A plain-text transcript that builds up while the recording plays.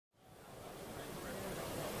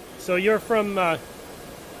So you're from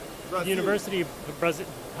University of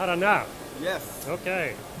Parana. Yes.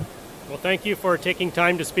 Okay. Well, thank you for taking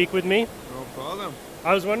time to speak with me. No problem.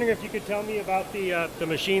 I was wondering if you could tell me about the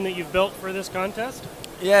machine that you've built for this contest.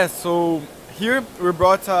 Yes, so here we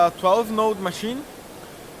brought a 12-node machine.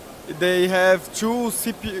 They have two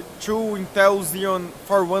Intel Xeon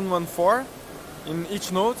 4114 in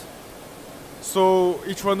each node. So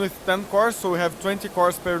each one with 10 cores, so we have 20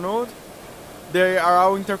 cores per node. They are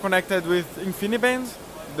all interconnected with InfiniBand,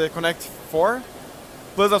 the Connect 4,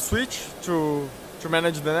 plus a switch to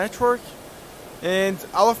manage the network. And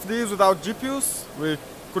all of these without GPUs. We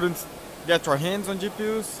couldn't get our hands on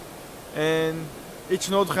GPUs. And each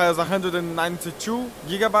node has 192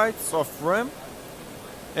 gigabytes of RAM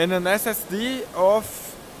and an SSD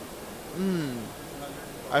of,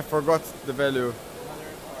 I forgot the value,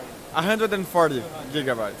 140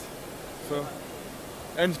 gigabytes. So,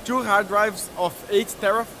 and two hard drives of 8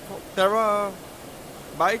 terabytes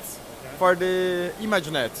for the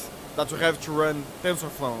ImageNet that we have to run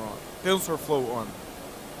TensorFlow on.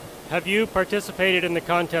 Have you participated in the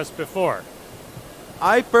contest before?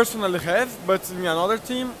 I personally have, but in another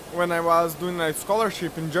team, when I was doing a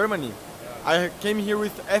scholarship in Germany, I came here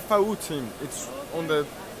with FAU team. It's on the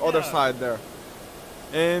other side there.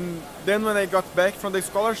 And then when I got back from the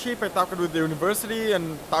scholarship, I talked with the university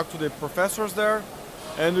and talked to the professors there,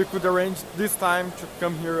 and we could arrange this time to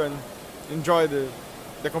come here and enjoy the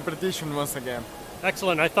competition once again.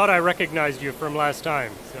 Excellent. I thought I recognized you from last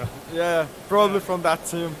time. So. Yeah, probably from that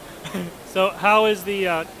team. So how's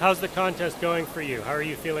the contest going for you? How are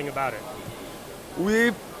you feeling about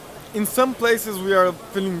it? In some places we are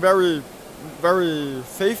feeling very, very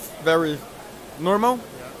safe, very normal,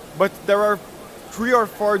 but there are 3 or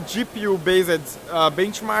 4 GPU-based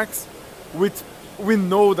benchmarks which we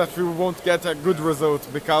know that we won't get a good result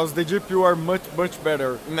because the GPU are much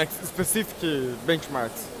better in specific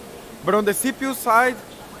benchmarks. But on the CPU side,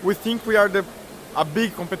 we think we are a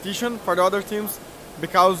big competition for the other teams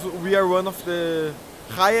because we are one of the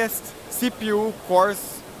highest CPU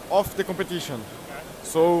cores of the competition.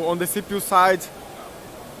 So on the CPU side,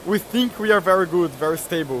 we think we are very good, very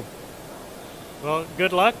stable. Well,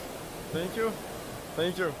 good luck. Thank you.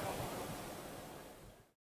 Thank you.